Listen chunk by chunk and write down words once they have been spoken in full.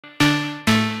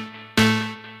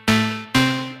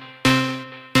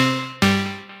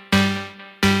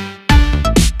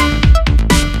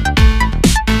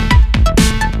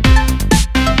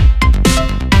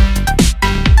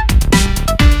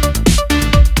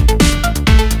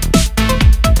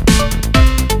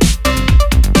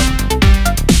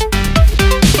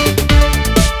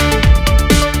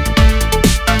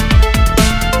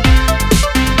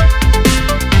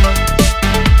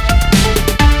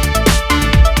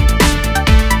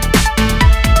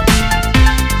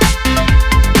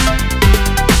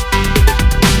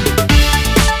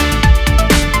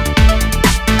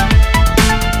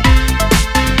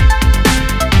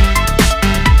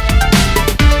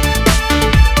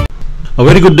A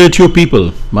very good day to you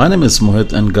people. My name is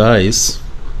Mohit, and guys,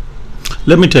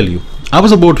 let me tell you, I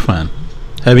was a Boat fan,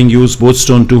 having used Boat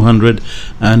Stone 200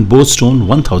 and Boat Stone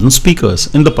 1000 speakers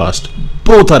in the past.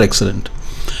 Both are excellent.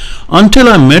 Until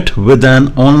I met with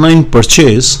an online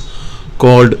purchase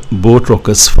called Boat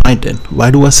Rockerz 510.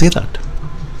 Why do I say that?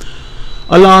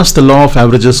 Alas, the law of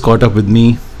averages caught up with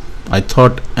me. I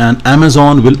thought an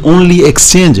Amazon will only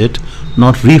exchange it,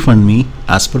 not refund me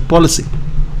as per policy.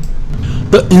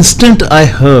 The instant I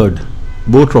heard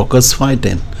Boat Rockerz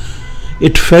 510,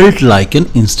 it felt like an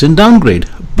instant downgrade.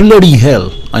 Bloody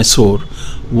hell, I swore.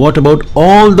 What about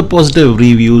all the positive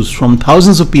reviews from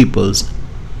thousands of people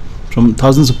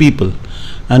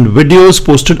and videos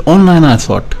posted online? I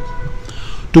thought.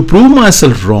 To prove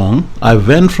myself wrong, I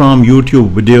went from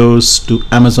YouTube videos to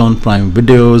Amazon Prime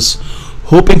videos,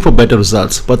 hoping for better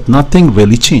results, but nothing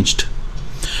really changed.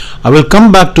 I will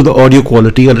come back to the audio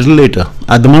quality a little later.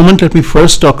 At the moment, let me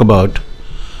first talk about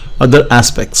other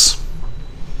aspects.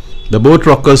 The Boat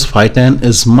Rockerz 510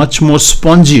 is much more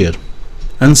spongier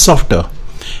and softer,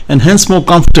 and hence more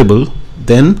comfortable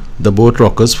than the Boat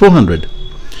Rockerz 400.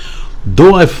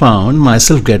 Though I found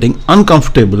myself getting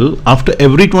uncomfortable after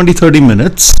every 20-30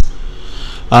 minutes,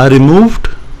 I removed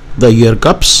the ear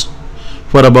cups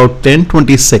for about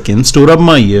 10-20 seconds to rub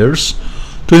my ears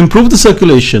to improve the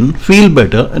circulation, feel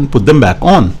better, and put them back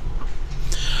on.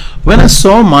 When I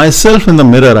saw myself in the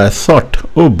mirror, I thought,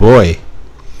 oh boy,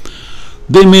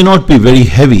 they may not be very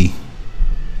heavy,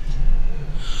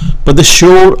 but they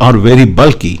sure are very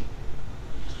bulky.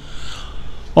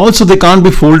 Also, they can't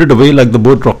be folded away like the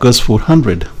Boat Rockerz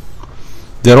 400.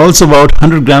 They are also about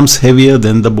 100 grams heavier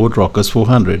than the Boat Rockerz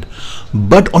 400.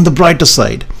 But on the brighter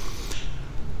side,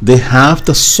 they have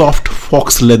the soft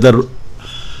fox leather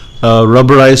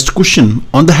rubberized cushion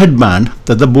on the headband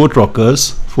that the Boat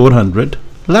Rockerz 400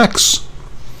 lacks.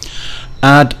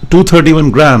 At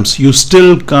 231 grams, you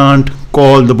still can't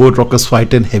call the Boat Rockerz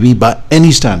 510 heavy by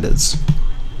any standards.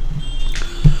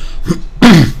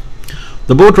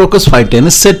 The Boat Rockerz 510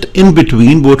 is set in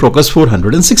between Boat Rockerz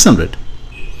 400 and 600.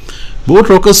 Boat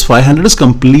Rockerz 500 is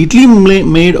completely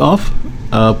made of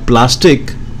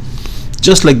plastic,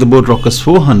 just like the Boat Rockerz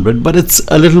 400, but it's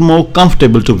a little more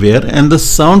comfortable to wear, and the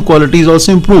sound quality is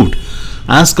also improved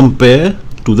as compared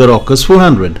to the Rockerz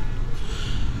 400.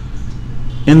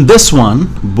 In this one,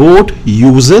 Boat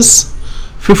uses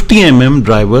 50 mm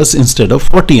drivers instead of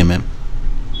 40 mm.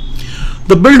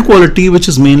 The build quality, which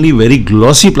is mainly very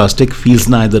glossy plastic, feels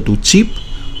neither too cheap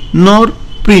nor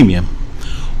premium.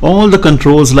 All the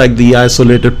controls, like the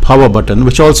isolated power button,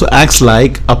 which also acts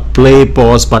like a play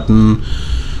pause button,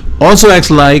 also acts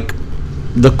like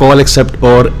the call accept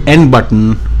or end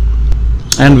button,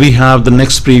 and we have the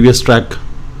next previous track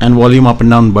and volume up and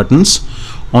down buttons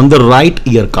on the right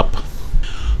ear cup.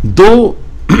 Though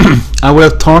I would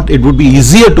have thought it would be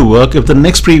easier to work if the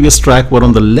next previous track were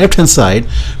on the left hand side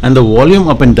and the volume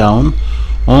up and down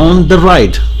on the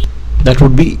right. That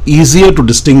would be easier to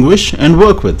distinguish and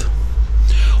work with.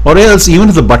 Or else, even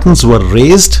if the buttons were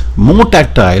raised, more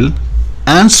tactile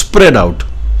and spread out,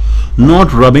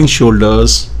 not rubbing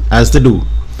shoulders as they do,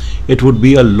 it would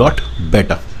be a lot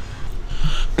better.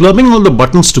 Clubbing all the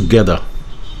buttons together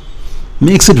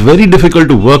makes it very difficult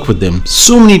to work with them.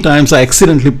 So many times I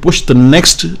accidentally pushed the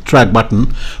next track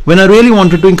button when I really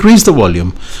wanted to increase the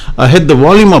volume. I hit the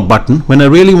volume up button when I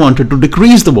really wanted to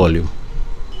decrease the volume.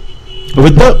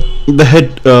 With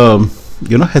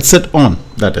the headset on,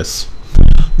 that is.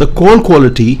 The call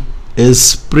quality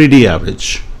is pretty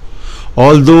average.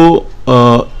 Although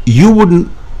you wouldn't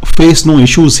face no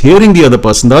issues hearing the other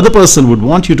person would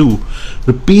want you to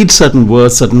repeat certain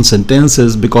words, certain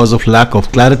sentences, because of lack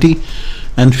of clarity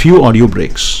and few audio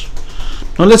breaks.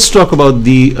 Now let's talk about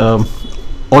the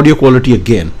audio quality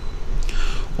again.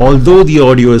 Although the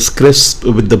audio is crisp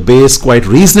with the bass quite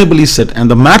reasonably set and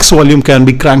the max volume can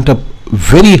be cranked up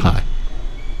very high,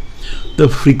 the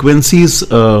frequencies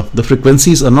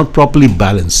are not properly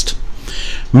balanced.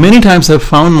 Many times I've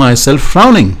found myself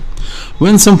frowning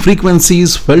when some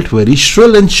frequencies felt very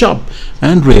shrill and sharp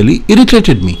and really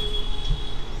irritated me.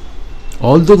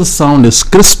 Although the sound is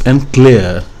crisp and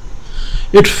clear,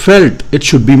 it felt it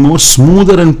should be more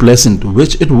smoother and pleasant,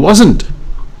 which it wasn't.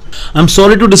 I'm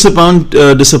sorry to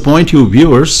disappoint you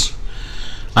viewers.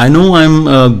 I know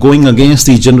I'm going against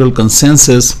the general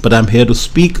consensus, but I'm here to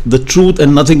speak the truth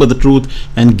and nothing but the truth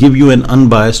and give you an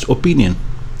unbiased opinion.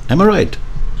 Am I right?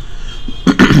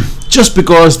 Just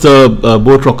because the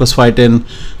Boat Rockerz 510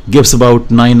 gives about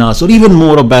 9 hours or even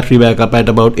more of battery backup at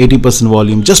about 80%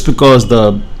 volume, just because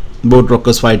the Boat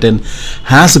Rockerz 510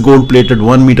 has a gold-plated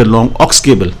 1 meter long aux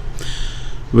cable,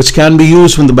 which can be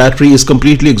used when the battery is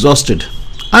completely exhausted,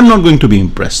 I'm not going to be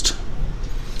impressed.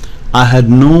 I had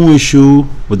no issue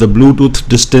with the Bluetooth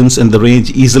distance, and the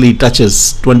range easily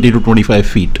touches 20 to 25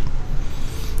 feet.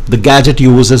 The gadget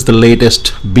uses the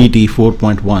latest BT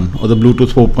 4.1 or the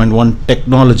Bluetooth 4.1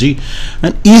 technology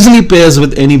and easily pairs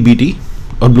with any BT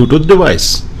or Bluetooth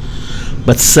device.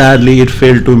 But sadly, it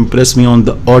failed to impress me on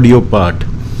the audio part.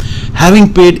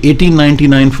 Having paid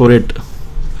 $18.99 for it,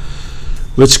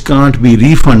 which can't be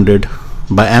refunded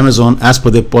by Amazon as per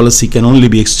their policy, can only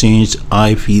be exchanged,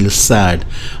 I feel sad.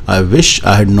 I wish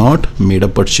I had not made a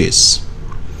purchase.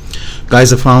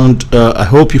 Guys, I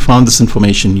hope you found this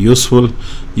information useful.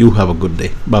 You have a good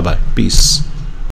day. Bye bye. Peace.